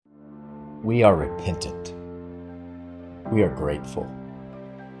We are repentant. We are grateful.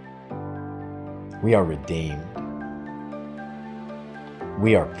 We are redeemed.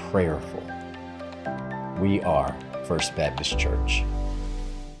 We are prayerful. We are First Baptist Church.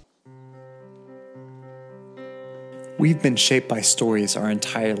 We've been shaped by stories our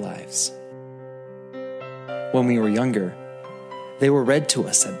entire lives. When we were younger, they were read to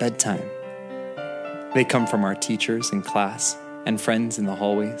us at bedtime. They come from our teachers in class and friends in the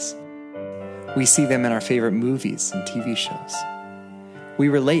hallways. We see them in our favorite movies and TV shows. We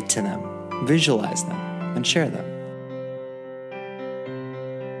relate to them, visualize them, and share them.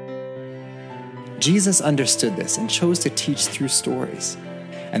 Jesus understood this and chose to teach through stories.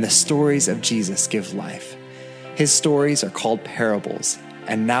 And the stories of Jesus give life. His stories are called parables,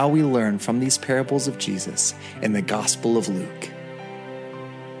 and now we learn from these parables of Jesus in the Gospel of Luke.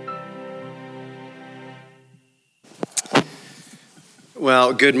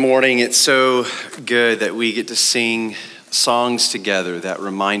 Well, good morning. It's so good that we get to sing songs together that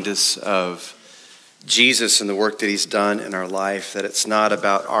remind us of Jesus and the work that he's done in our life, that it's not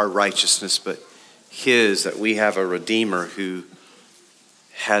about our righteousness, but his, that we have a Redeemer who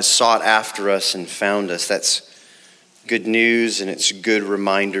has sought after us and found us. That's good news, and it's good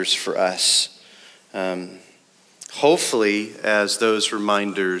reminders for us. Hopefully, as those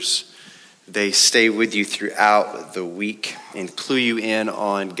reminders, they stay with you throughout the week and clue you in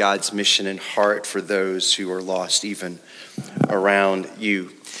on God's mission and heart for those who are lost even around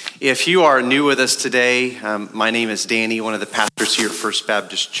you. If you are new with us today, my name is Danny, one of the pastors here at First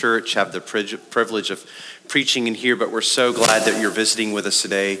Baptist Church. I have the privilege of preaching in here, but we're so glad that you're visiting with us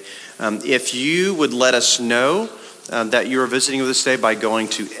today. If you would let us know that you are visiting with us today by going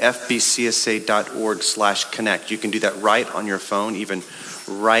to fbcsa.org/connect. You can do that right on your phone, even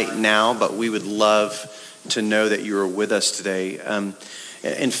right now, but we would love to know that you are with us today.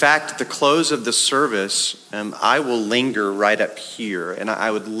 In fact, at the close of the service, I will linger right up here, and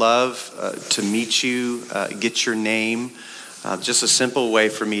I would love to meet you, get your name, just a simple way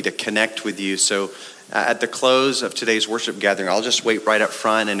for me to connect with you. So at the close of today's worship gathering, I'll just wait right up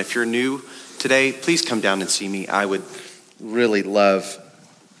front, and if you're new today, please come down and see me. I would really love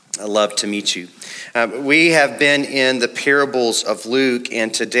to meet you. We have been in the parables of Luke,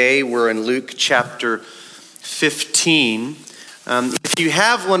 and today we're in Luke chapter 15. If you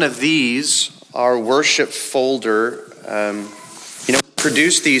have one of these, our worship folder, we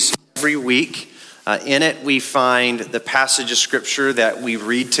produce these every week. In it, we find the passage of scripture that we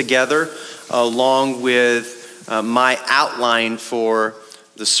read together, along with my outline for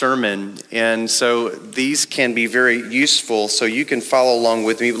the sermon. And so these can be very useful, so you can follow along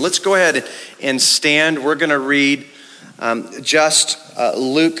with me. But let's go ahead and stand. We're going to read just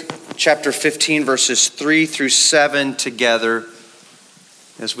Luke chapter 15, verses 3 through 7 together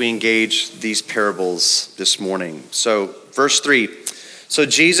as we engage these parables this morning. So verse 3, so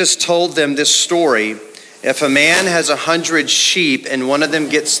Jesus told them this story: if a man has 100 sheep and one of them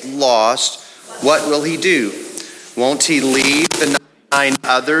gets lost, what will he do? Won't he leave the 9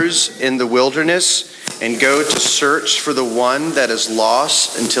 others in the wilderness and go to search for the one that is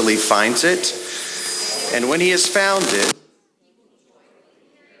lost until he finds it? And when he has found it,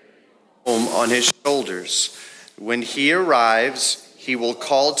 home on his shoulders. When he arrives, he will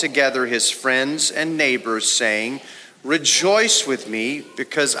call together his friends and neighbors, saying, rejoice with me,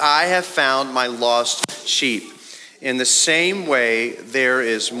 because I have found my lost sheep. In the same way, there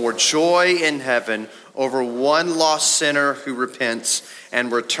is more joy in heaven over one lost sinner who repents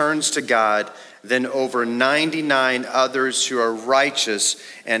and returns to God than over 99 others who are righteous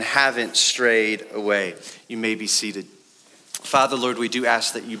and haven't strayed away. You may be seated. Father, Lord, we do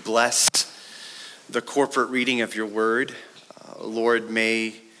ask that you bless the corporate reading of your word. Lord,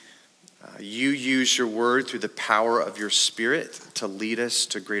 may you use your word through the power of your Spirit to lead us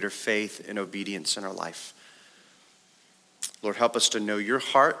to greater faith and obedience in our life. Lord, help us to know your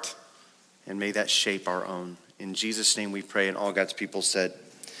heart, and may that shape our own. In Jesus' name we pray, and all God's people said,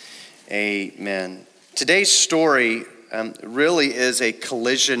 amen. Today's story really is a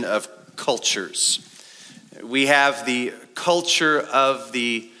collision of cultures. We have the culture of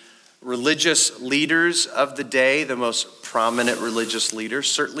the religious leaders of the day, the most prominent religious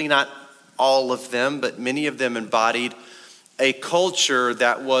leaders, certainly not all of them, but many of them embodied a culture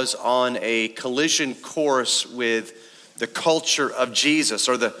that was on a collision course with the culture of Jesus,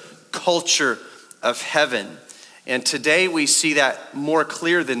 or the culture of heaven. And today we see that more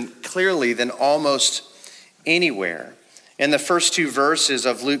clearly than almost anywhere. In the first 2 verses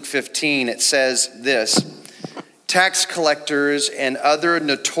of Luke 15, it says this: tax collectors and other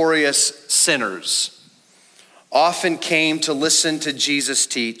notorious sinners often came to listen to Jesus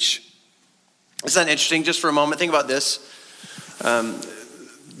teach. Isn't that interesting? Just for a moment, think about this.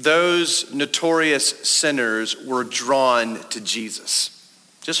 Those notorious sinners were drawn to Jesus.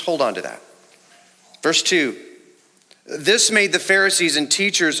 Just hold on to that. Verse 2, this made the Pharisees and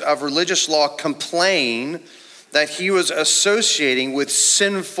teachers of religious law complain that he was associating with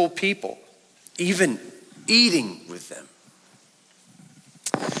sinful people, even eating with them.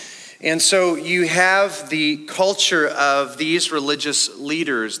 And so you have the culture of these religious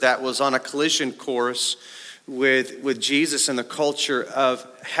leaders that was on a collision course with Jesus and the culture of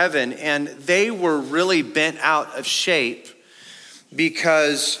heaven. And they were really bent out of shape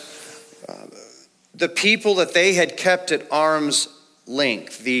because the people that they had kept at arm's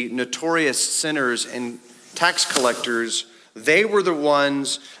length, the notorious sinners and tax collectors, they were the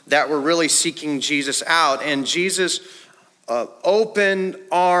ones that were really seeking Jesus out. And Jesus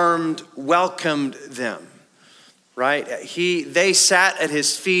open-armed welcomed them, right? They sat at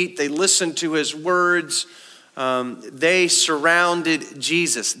his feet. They listened to his words. They surrounded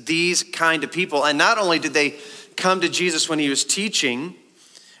Jesus, these kind of people. And not only did they come to Jesus when he was teaching,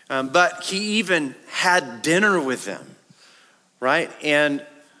 but he even had dinner with them, right? And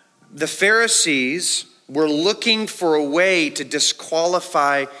the Pharisees were looking for a way to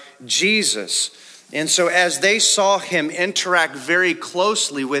disqualify Jesus. And so as they saw him interact very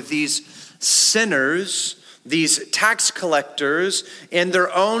closely with these sinners, these tax collectors, in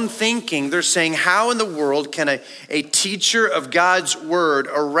their own thinking, they're saying, how in the world can a teacher of God's word,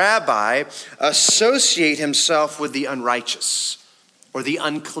 a rabbi, associate himself with the unrighteous or the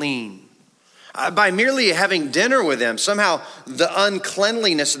unclean? By merely having dinner with them, somehow the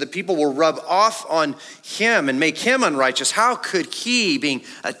uncleanliness of the people will rub off on him and make him unrighteous. How could he, being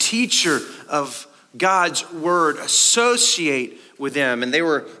a teacher of God's word, associate with them? And they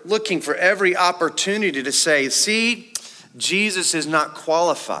were looking for every opportunity to say, see, Jesus is not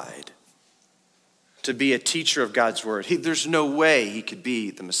qualified to be a teacher of God's word. There's no way he could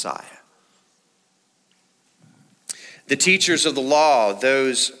be the Messiah. The teachers of the law,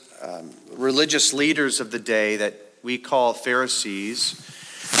 those religious leaders of the day that we call Pharisees,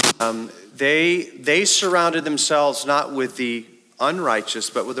 they surrounded themselves not with the unrighteous,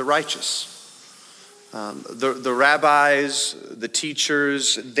 but with the righteous. The rabbis, the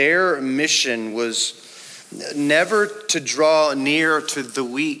teachers, their mission was never to draw near to the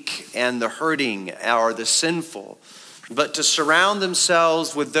weak and the hurting or the sinful, but to surround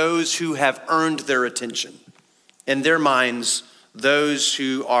themselves with those who have earned their attention. In their minds, those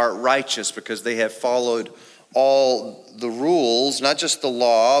who are righteous because they have followed all the rules, not just the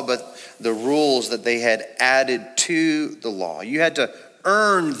law, but the rules that they had added to the law. You had to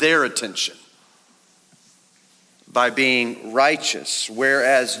earn their attention by being righteous,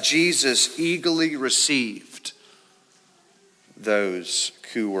 whereas Jesus eagerly received those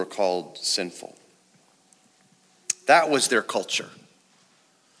who were called sinful. That was their culture.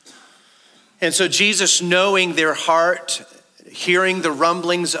 And so Jesus, knowing their heart, hearing the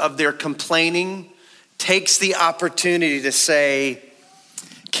rumblings of their complaining, takes the opportunity to say,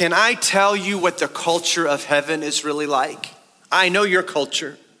 can I tell you what the culture of heaven is really like? I know your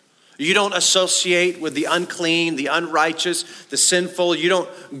culture. You don't associate with the unclean, the unrighteous, the sinful. You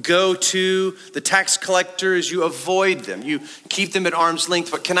don't go to the tax collectors. You avoid them. You keep them at arm's length.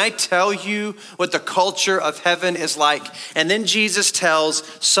 But can I tell you what the culture of heaven is like? And then Jesus tells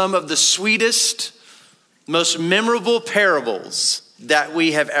some of the sweetest, most memorable parables that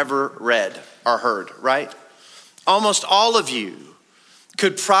we have ever read or heard, right? Almost all of you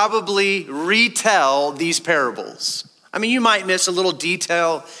could probably retell these parables. I mean, you might miss a little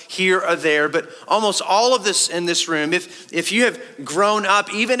detail here or there, but almost all of this in this room, if you have grown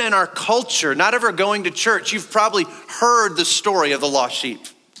up, even in our culture, not ever going to church, you've probably heard the story of the lost sheep.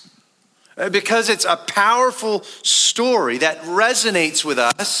 Because it's a powerful story that resonates with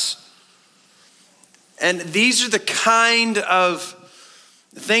us. And these are the kind of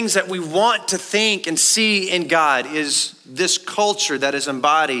things that we want to think and see in God, is this culture that is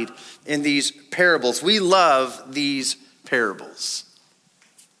embodied in these parables. We love these parables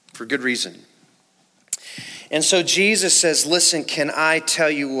for good reason. And so Jesus says, listen, can I tell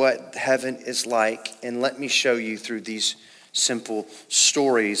you what heaven is like? And let me show you through these simple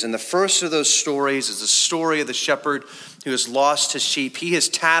stories. And the first of those stories is the story of the shepherd who has lost his sheep. He is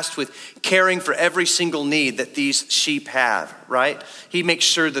tasked with caring for every single need that these sheep have, right? He makes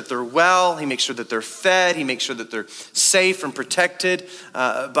sure that they're well. He makes sure that they're fed. He makes sure that they're safe and protected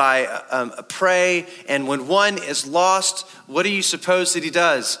by prey. And when one is lost, what do you suppose that he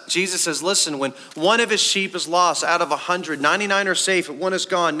does? Jesus says, listen, when one of his sheep is lost out of 100, 99 are safe, but one is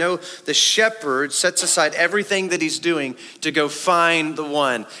gone. No, the shepherd sets aside everything that he's doing to go find the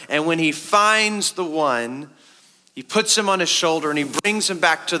one. And when he finds the one, he puts him on his shoulder and he brings him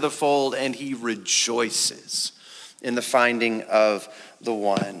back to the fold, and he rejoices in the finding of the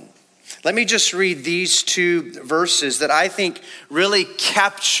one. Let me just read these two verses that I think really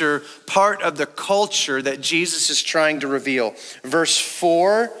capture part of the culture that Jesus is trying to reveal. Verse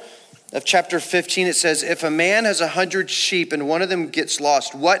 4 of chapter 15, it says, if a man has 100 sheep and one of them gets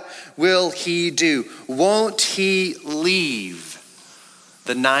lost, what will he do? Won't he leave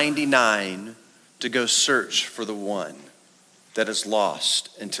the 99 to go search for the one that is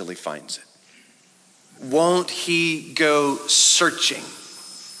lost until he finds it? Won't he go searching?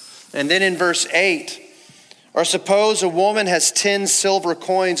 And then in verse 8, or suppose a woman has 10 silver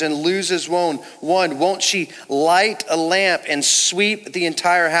coins and loses one. Won't she light a lamp and sweep the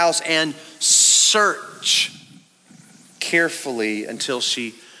entire house and search carefully until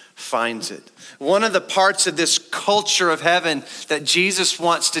she finds it? One of the parts of this culture of heaven that Jesus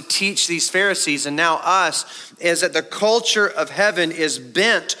wants to teach these Pharisees and now us is that the culture of heaven is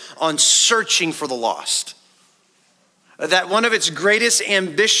bent on searching for the lost. That one of its greatest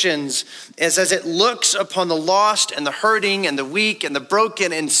ambitions is, as it looks upon the lost and the hurting and the weak and the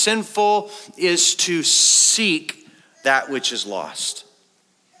broken and sinful, is to seek that which is lost,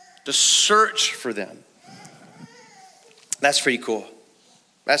 to search for them. That's pretty cool.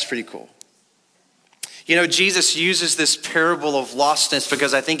 That's pretty cool. You know, Jesus uses this parable of lostness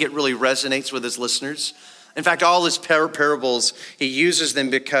because I think it really resonates with his listeners. In fact, all his parables, he uses them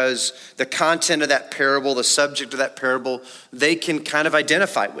because the content of that parable, the subject of that parable, they can kind of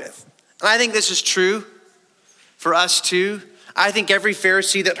identify with. And I think this is true for us too. I think every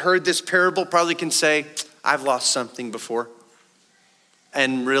Pharisee that heard this parable probably can say, I've lost something before.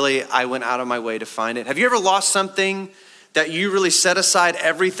 And really, I went out of my way to find it. Have you ever lost something that you really set aside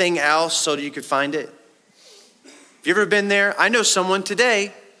everything else so that you could find it? Have you ever been there? I know someone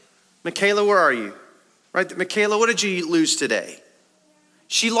today. Michaela, where are you? Right, Michaela, what did you lose today?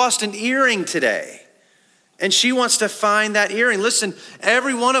 She lost an earring today, and she wants to find that earring. Listen,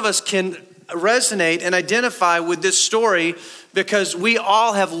 every one of us can resonate and identify with this story because we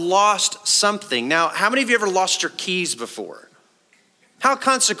all have lost something. Now, how many of you ever lost your keys before? How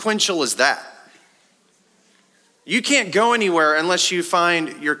consequential is that? You can't go anywhere unless you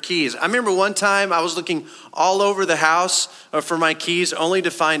find your keys. I remember one time I was looking all over the house for my keys only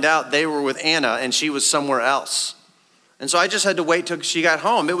to find out they were with Anna and she was somewhere else. And so I just had to wait till she got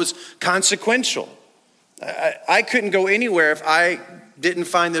home. It was consequential. I couldn't go anywhere if I didn't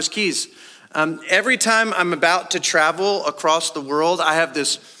find those keys. Every time I'm about to travel across the world, I have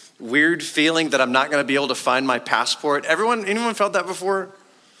this weird feeling that I'm not going to be able to find my passport. Anyone felt that before?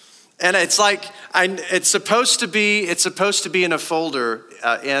 And it's like it's supposed to be in a folder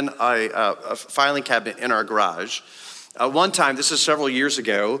in a filing cabinet in our garage. One time, this is several years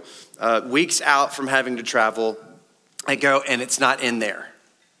ago, weeks out from having to travel, I go and it's not in there,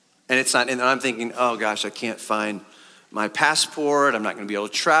 and it's not in. And I'm thinking, oh gosh, I can't find my passport. I'm not going to be able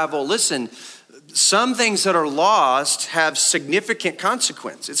to travel. Listen, some things that are lost have significant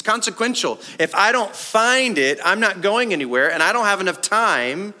consequence. It's consequential. If I don't find it, I'm not going anywhere, and I don't have enough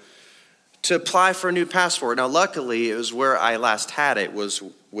time to apply for a new passport. Now, luckily, it was where I last had it,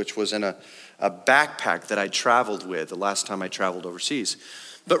 which was in a backpack that I traveled with the last time I traveled overseas.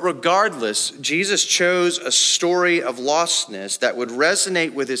 But regardless, Jesus chose a story of lostness that would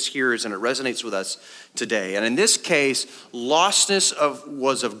resonate with his hearers, and it resonates with us today. And in this case, lostness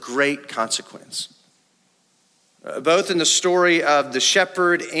was of great consequence. Both in the story of the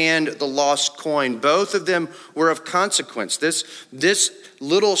shepherd and the lost coin, both of them were of consequence. This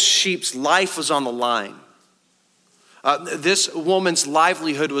little sheep's life was on the line. This woman's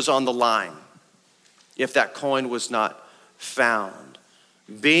livelihood was on the line if that coin was not found.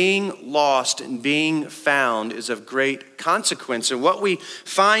 Being lost and being found is of great consequence. And what we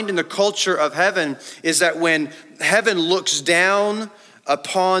find in the culture of heaven is that when heaven looks down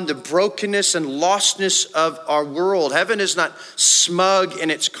upon the brokenness and lostness of our world, heaven is not smug in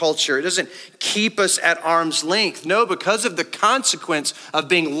its culture. It doesn't keep us at arm's length. No, because of the consequence of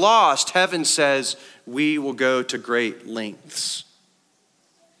being lost, heaven says we will go to great lengths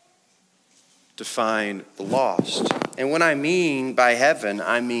to find the lost. And when I mean by heaven,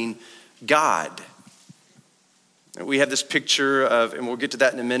 I mean God. We have this picture of, and we'll get to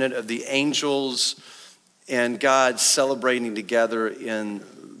that in a minute, of the angels and God celebrating together in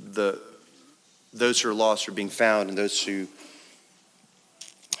those who are lost are being found and those who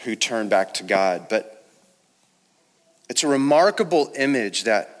turn back to God. But it's a remarkable image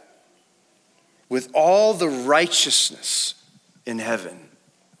that with all the righteousness in heaven,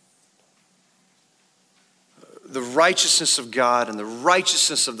 the righteousness of God and the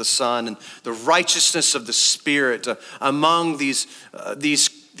righteousness of the Son and the righteousness of the Spirit among these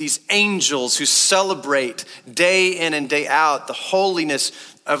angels who celebrate day in and day out the holiness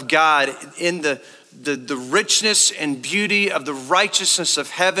of God in the richness and beauty of the righteousness of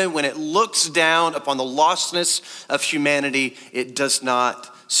heaven. When it looks down upon the lostness of humanity, it does not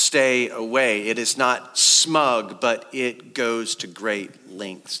stay away. It is not smug, but it goes to great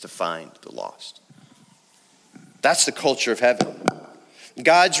lengths to find the lost. That's the culture of heaven.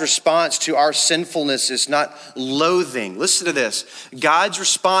 God's response to our sinfulness is not loathing. Listen to this. God's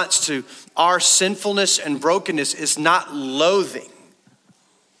response to our sinfulness and brokenness is not loathing.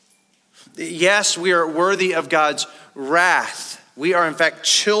 Yes, we are worthy of God's wrath. We are in fact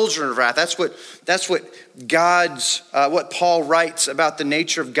children of wrath. That's what Paul writes about the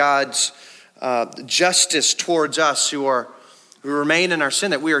nature of God's justice towards us who remain in our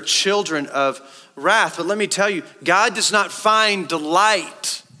sin, that we are children of wrath. But let me tell you, God does not find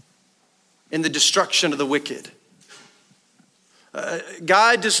delight in the destruction of the wicked.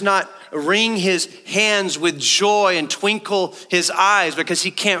 God does not wring his hands with joy and twinkle his eyes because he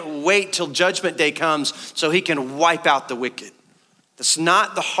can't wait till judgment day comes so he can wipe out the wicked. That's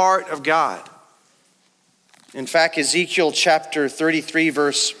not the heart of God. In fact, Ezekiel chapter 33,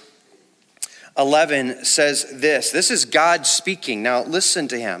 verse 11 says this. This is God speaking. Now listen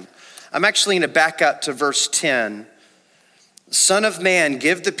to him. I'm actually going to back up to verse 10. Son of man,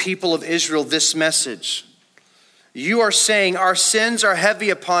 give the people of Israel this message. You are saying, our sins are heavy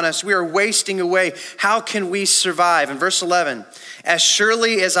upon us. We are wasting away. How can we survive? In verse 11, as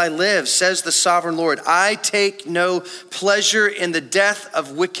surely as I live, says the sovereign Lord, I take no pleasure in the death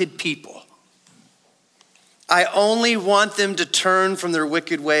of wicked people. I only want them to turn from their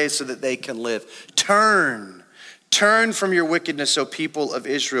wicked ways so that they can live. Turn from your wickedness, O people of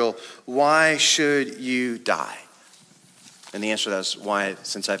Israel. Why should you die? And the answer to that is why,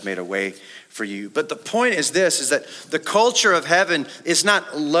 since I've made a way for you. But the point is this, is that the culture of heaven is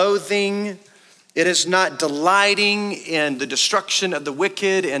not loathing. It is not delighting in the destruction of the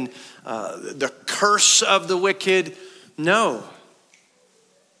wicked and the curse of the wicked. No.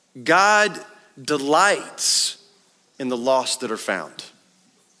 God delights in the lost that are found.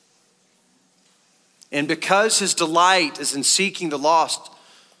 And because his delight is in seeking the lost,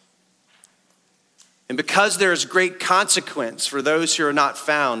 and because there is great consequence for those who are not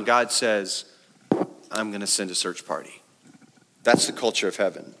found, God says, I'm going to send a search party. That's the culture of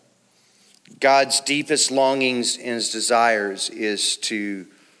heaven. God's deepest longings and his desires is to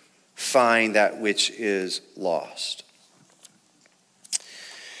find that which is lost.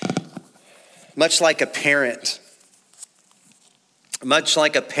 Much like a parent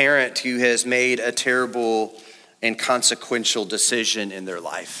who has made a terrible and consequential decision in their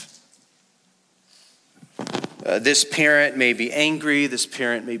life. This parent may be angry, this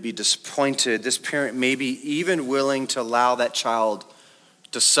parent may be disappointed, this parent may be even willing to allow that child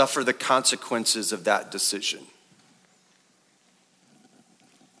to suffer the consequences of that decision.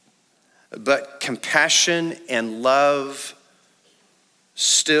 But compassion and love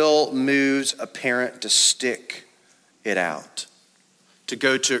still moves a parent to stick it out, to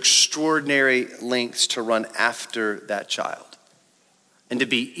go to extraordinary lengths to run after that child, and to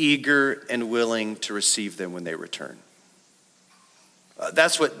be eager and willing to receive them when they return.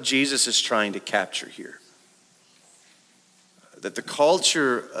 That's what Jesus is trying to capture here. That the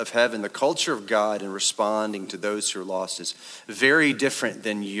culture of heaven, the culture of God in responding to those who are lost is very different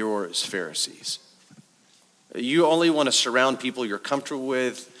than yours, Pharisees. You only want to surround people you're comfortable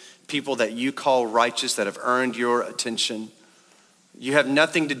with, people that you call righteous, that have earned your attention. You have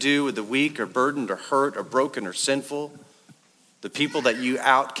nothing to do with the weak or burdened or hurt or broken or sinful. The people that you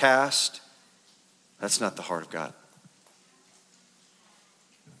outcast, that's not the heart of God.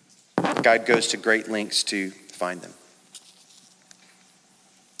 God goes to great lengths to find them.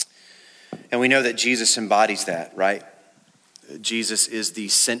 And we know that Jesus embodies that, right? Jesus is the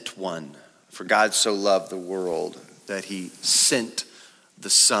sent one. For God so loved the world that he sent the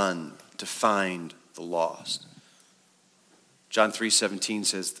Son to find the lost. John 3:17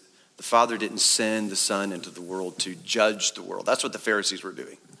 says, the Father didn't send the Son into the world to judge the world. That's what the Pharisees were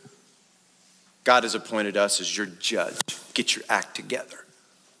doing. God has appointed us as your judge. Get your act together.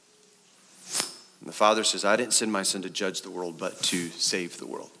 And the Father says, I didn't send my Son to judge the world, but to save the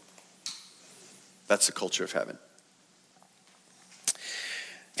world. That's the culture of heaven.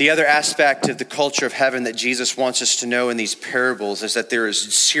 The other aspect of the culture of heaven that Jesus wants us to know in these parables is that there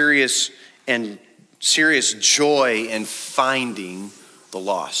is serious joy in finding the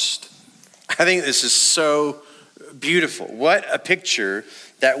lost. I think this is so beautiful. What a picture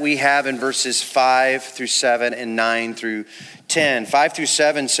that we have in verses 5 through 7 and 9 through 10. 5 through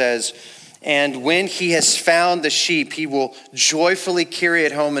 7 says, "And when he has found the sheep, he will joyfully carry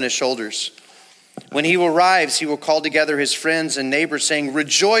it home in his shoulders. When he arrives, he will call together his friends and neighbors, saying,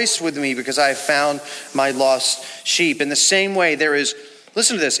 'Rejoice with me, because I have found my lost sheep.' In the same way,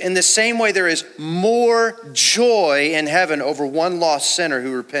 listen to this, in the same way there is more joy in heaven over one lost sinner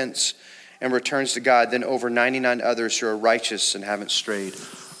who repents and returns to God than over 99 others who are righteous and haven't strayed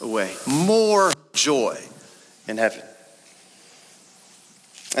away." More joy in heaven.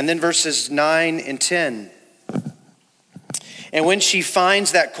 And then verses 9 and 10. "And when she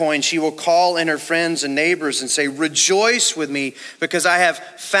finds that coin, she will call in her friends and neighbors and say, 'Rejoice with me, because I have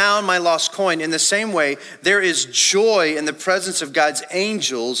found my lost coin.' In the same way, there is joy in the presence of God's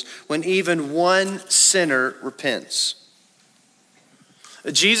angels when even one sinner repents."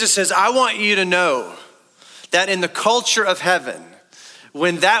 Jesus says, I want you to know that in the culture of heaven,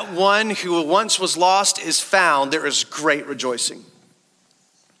 when that one who once was lost is found, there is great rejoicing.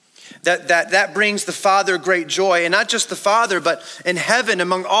 That brings the Father great joy. And not just the Father, but in heaven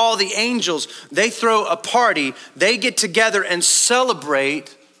among all the angels, they throw a party. They get together and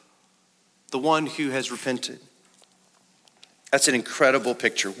celebrate the one who has repented. That's an incredible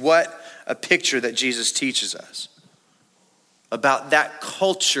picture. What a picture that Jesus teaches us about that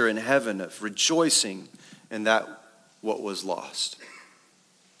culture in heaven of rejoicing in that what was lost,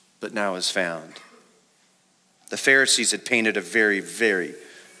 but now is found. The Pharisees had painted a very, very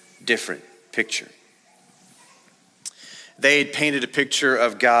different picture. They had painted a picture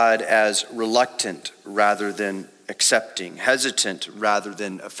of God as reluctant rather than accepting, hesitant rather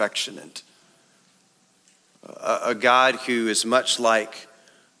than affectionate. A God who is much like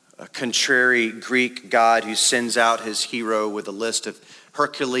a contrary Greek God who sends out his hero with a list of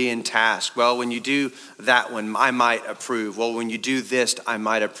Herculean tasks. Well, when you do that one, I might approve. Well, when you do this, I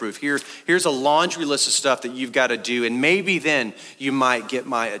might approve. Here's a laundry list of stuff that you've got to do, and maybe then you might get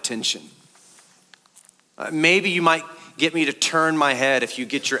my attention. Maybe you might get me to turn my head if you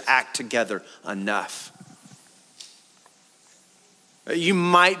get your act together enough. You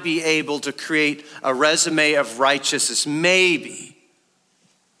might be able to create a resume of righteousness, maybe.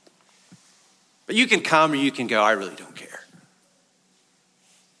 But you can come or you can go, I really don't care.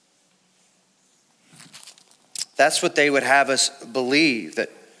 That's what they would have us believe, that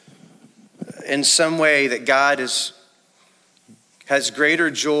in some way that God has greater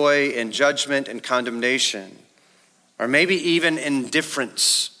joy in judgment and condemnation, or maybe even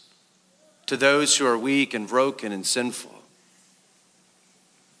indifference to those who are weak and broken and sinful.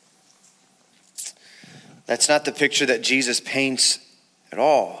 That's not the picture that Jesus paints at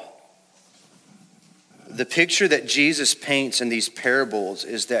all. The picture that Jesus paints in these parables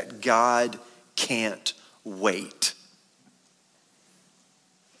is that God can't wait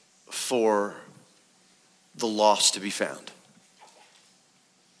for the lost to be found,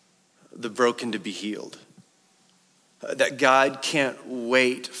 the broken to be healed. That God can't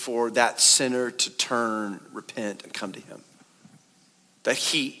wait for that sinner to turn, repent, and come to him. That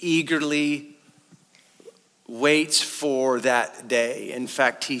he eagerly waits for that day. In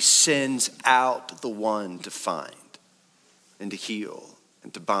fact, he sends out the one to find and to heal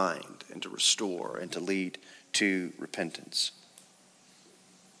and to bind and to restore and to lead to repentance.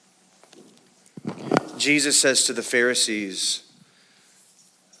 Jesus says to the Pharisees,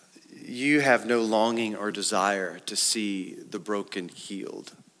 you have no longing or desire to see the broken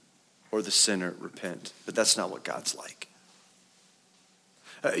healed or the sinner repent. But that's not what God's like.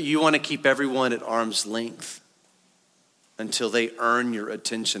 You want to keep everyone at arm's length until they earn your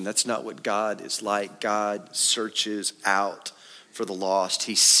attention. That's not what God is like. God searches out for the lost.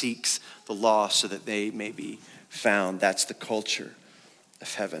 He seeks the lost so that they may be found. That's the culture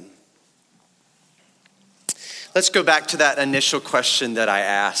of heaven. Let's go back to that initial question that I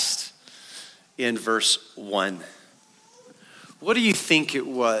asked in verse 1. What do you think it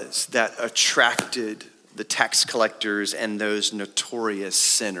was that attracted the tax collectors and those notorious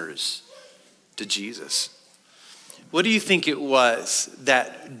sinners to Jesus? What do you think it was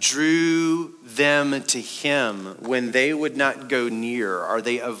that drew them to him when they would not go near or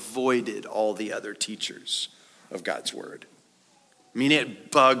they avoided all the other teachers of God's word? I mean,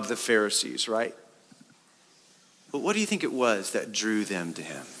 it bugged the Pharisees, right? But what do you think it was that drew them to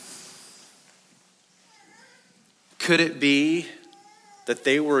him? Could it be that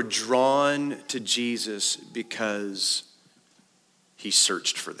they were drawn to Jesus because he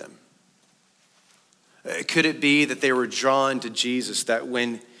searched for them? Could it be that they were drawn to Jesus, that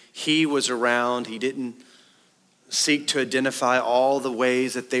when he was around, he didn't seek to identify all the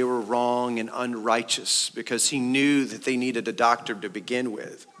ways that they were wrong and unrighteous because he knew that they needed a doctor to begin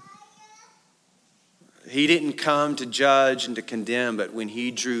with. He didn't come to judge and to condemn, but when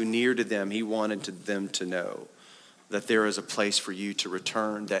he drew near to them, he wanted them to know that there is a place for you to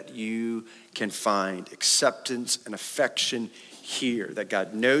return, that you can find acceptance and affection here, that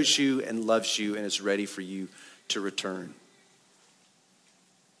God knows you and loves you and is ready for you to return.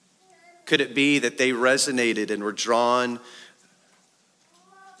 Could it be that they resonated and were drawn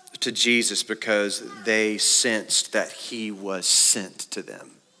to Jesus because they sensed that he was sent to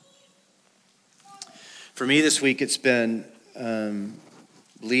them? For me this week, it's been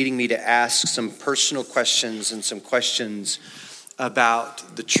leading me to ask some personal questions and some questions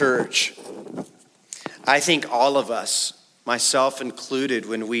about the church. I think all of us, myself included,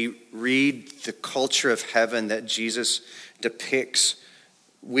 when we read the culture of heaven that Jesus depicts,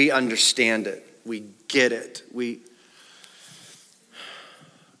 we understand it. We get it.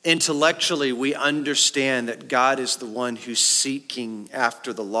 Intellectually, we understand that God is the one who's seeking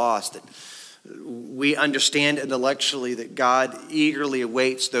after the lost. That we understand intellectually that God eagerly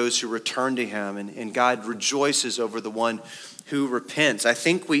awaits those who return to him, and God rejoices over the one who repents. I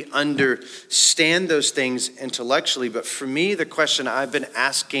think we understand those things intellectually, but for me, the question I've been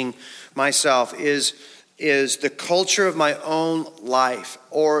asking myself is the culture of my own life,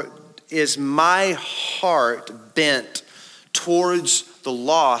 or is my heart bent towards the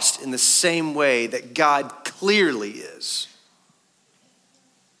lost in the same way that God clearly is?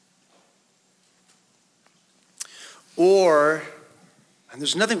 Or, and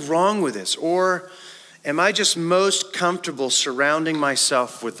there's nothing wrong with this, or am I just most comfortable surrounding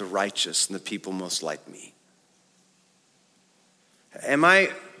myself with the righteous and the people most like me? And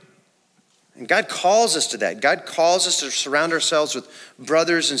God calls us to that. God calls us to surround ourselves with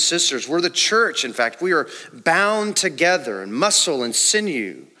brothers and sisters. We're the church, in fact. We are bound together in muscle and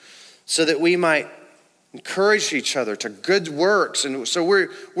sinew so that we might encourage each other to good works. And so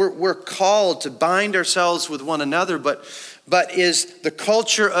we're called to bind ourselves with one another. But is the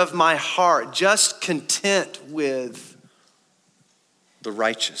culture of my heart just content with the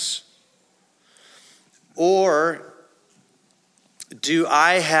righteous? Or do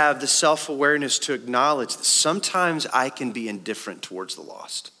I have the self-awareness to acknowledge that sometimes I can be indifferent towards the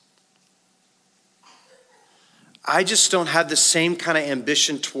lost? I just don't have the same kind of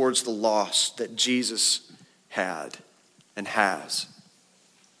ambition towards the lost that Jesus had and has.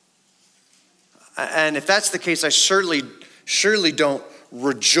 And if that's the case, I surely don't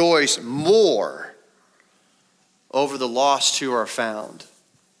rejoice more over the lost who are found.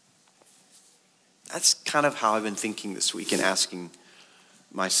 That's kind of how I've been thinking this week and asking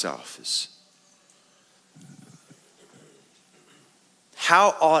myself is,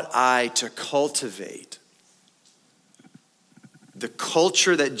 how ought I to cultivate the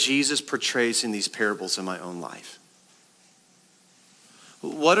culture that Jesus portrays in these parables in my own life?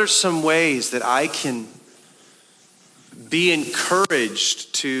 What are some ways that I can be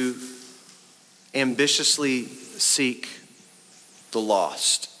encouraged to ambitiously seek the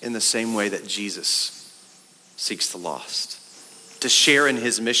lost in the same way that Jesus seeks the lost? To share in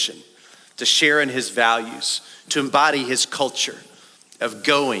his mission, to share in his values, to embody his culture of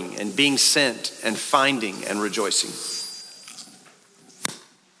going and being sent and finding and rejoicing.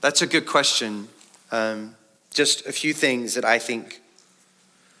 That's a good question. Just a few things that I think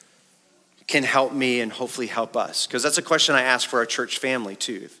can help me and hopefully help us. Because that's a question I ask for our church family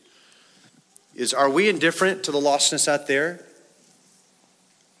too. Are we indifferent to the lostness out there?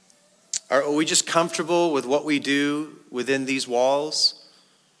 Are we just comfortable with what we do within these walls,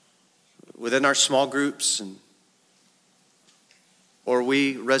 within our small groups? Or are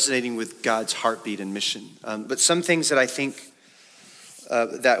we resonating with God's heartbeat and mission? But some things that I think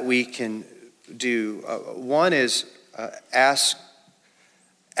that we can do. One is ask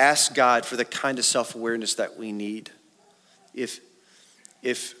God for the kind of self-awareness that we need. If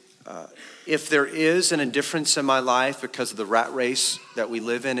there is an indifference in my life because of the rat race that we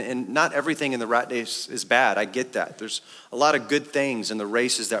live in, and not everything in the rat race is bad, I get that. There's a lot of good things in the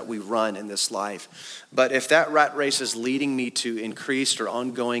races that we run in this life. But if that rat race is leading me to increased or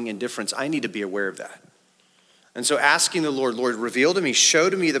ongoing indifference, I need to be aware of that. And so asking the Lord, reveal to me, show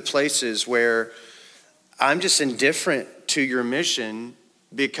to me the places where I'm just indifferent to your mission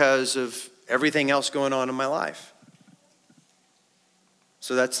because of everything else going on in my life.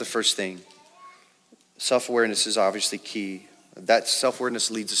 So that's the first thing. Self-awareness is obviously key. That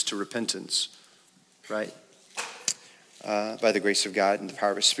self-awareness leads us to repentance, right? By the grace of God and the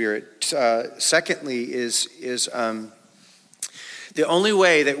power of His Spirit. Secondly is The only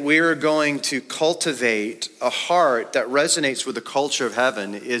way that we're going to cultivate a heart that resonates with the culture of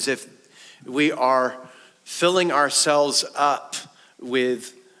heaven is if we are filling ourselves up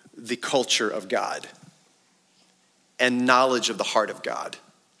with the culture of God and knowledge of the heart of God.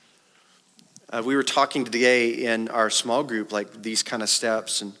 We were talking today in our small group, like these kind of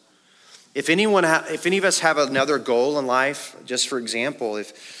steps. And if any of us have another goal in life, just for example,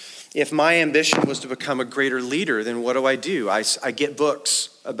 if my ambition was to become a greater leader, then what do? I get books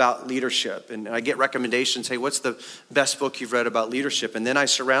about leadership, and I get recommendations. Hey, what's the best book you've read about leadership? And then I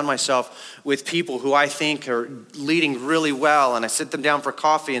surround myself with people who I think are leading really well, and I sit them down for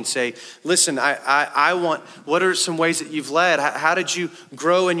coffee and say, listen, I want, what are some ways that you've led? How did you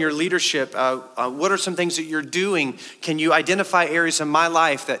grow in your leadership? What are some things that you're doing? Can you identify areas in my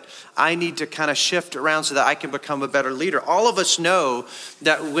life that I need to kind of shift around so that I can become a better leader? All of us know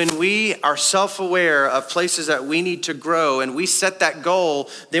that when we are self-aware of places that we need to grow and we set that goal,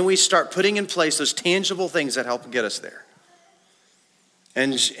 then we start putting in place those tangible things that help get us there.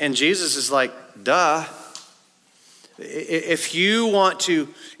 And Jesus is like, duh. If you want to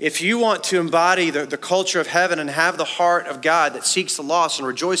embody the culture of heaven and have the heart of God that seeks the lost and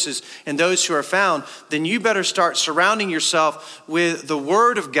rejoices in those who are found, then you better start surrounding yourself with the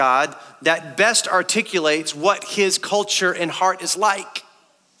Word of God that best articulates what His culture and heart is like.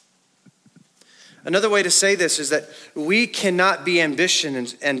 Another way to say this is that we cannot be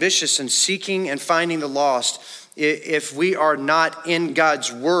ambitious in seeking and finding the lost if we are not in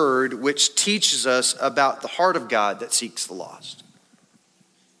God's word, which teaches us about the heart of God that seeks the lost.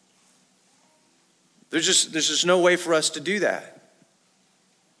 There's just no way for us to do that.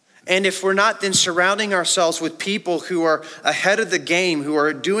 And if we're not then surrounding ourselves with people who are ahead of the game, who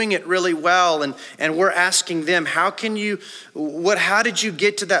are doing it really well, and we're asking them, how did you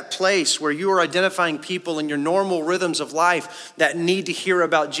get to that place where you are identifying people in your normal rhythms of life that need to hear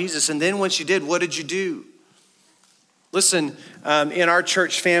about Jesus? And then once you did, what did you do? Listen, in our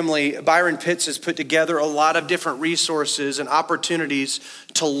church family, Byron Pitts has put together a lot of different resources and opportunities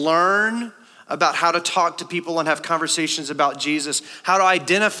to learn about how to talk to people and have conversations about Jesus, how to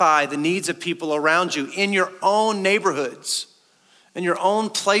identify the needs of people around you in your own neighborhoods, in your own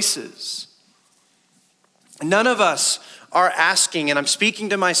places. None of us are asking, and I'm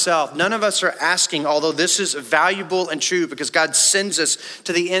speaking to myself, none of us are asking, although this is valuable and true because God sends us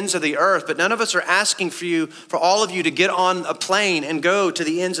to the ends of the earth, but none of us are asking for all of you to get on a plane and go to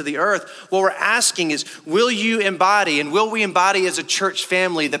the ends of the earth. What we're asking is, will you embody, and will we embody as a church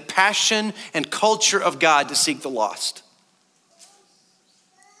family, the passion and culture of God to seek the lost?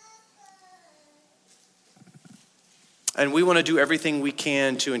 And we want to do everything we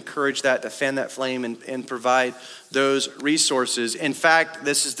can to encourage that, to fan that flame and provide those resources. In fact,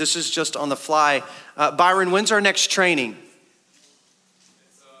 this is just on the fly. Byron, when's our next training?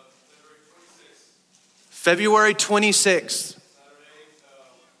 It's February 26th. February 26th. Saturday,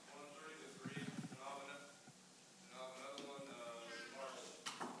 1:30 to 3. And I'll have another one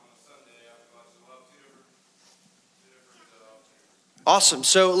on Sunday after class. We'll have two different opportunities. Awesome.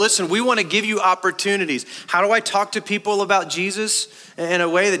 So listen, we want to give you opportunities. How do I talk to people about Jesus in a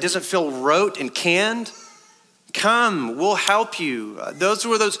way that doesn't feel rote and canned? Come, we'll help you. Those are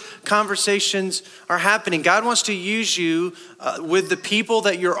where those conversations are happening. God wants to use you with the people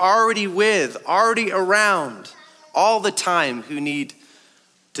that you're already with, already around, all the time, who need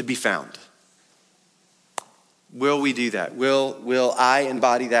to be found. Will we do that? Will I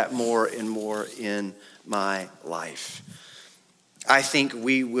embody that more and more in my life? I think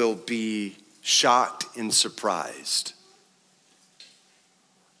we will be shocked and surprised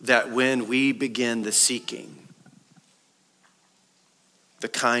that when we begin the seeking, the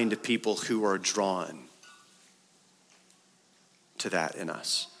kind of people who are drawn to that in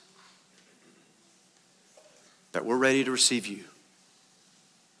us, that we're ready to receive you.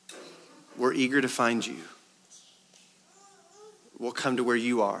 We're eager to find you. We'll come to where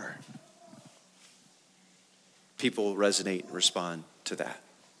you are. People will resonate and respond to that.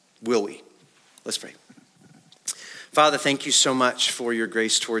 Will we? Let's pray. Father, thank you so much for your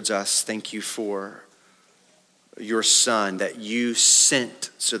grace towards us. Thank you for your Son that you sent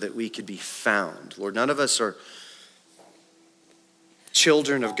so that we could be found. Lord, none of us are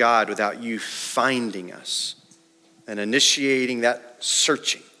children of God without you finding us and initiating that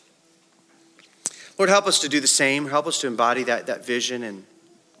searching. Lord, help us to do the same. Help us to embody that vision and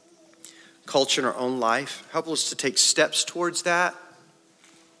culture in our own life. Help us to take steps towards that.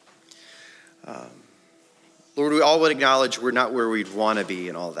 Lord, we all would acknowledge we're not where we'd want to be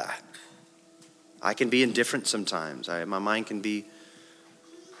and all that. I can be indifferent sometimes. My mind can be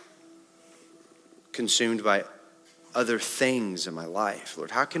consumed by other things in my life.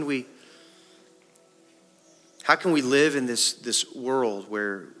 Lord, how can we live in this world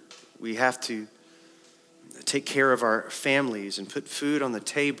where we have to take care of our families and put food on the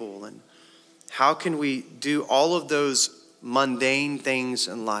table? And how can we do all of those mundane things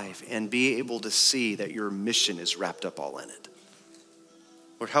in life and be able to see that your mission is wrapped up all in it?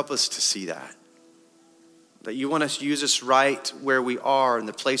 Lord, help us to see that. That you want to use us right where we are in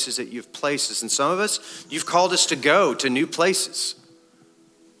the places that you've placed us. And some of us, you've called us to go to new places.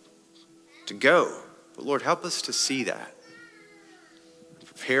 To go. But Lord, help us to see that.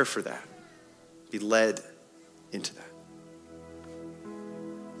 Prepare for that. Be led into that.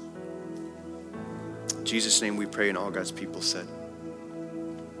 In Jesus' name we pray, and all God's people said,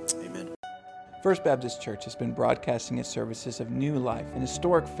 amen. First Baptist Church has been broadcasting its services of new life and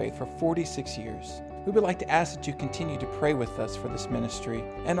historic faith for 46 years. We would like to ask that you continue to pray with us for this ministry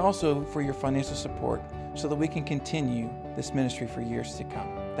and also for your financial support so that we can continue this ministry for years to come.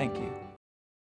 Thank you.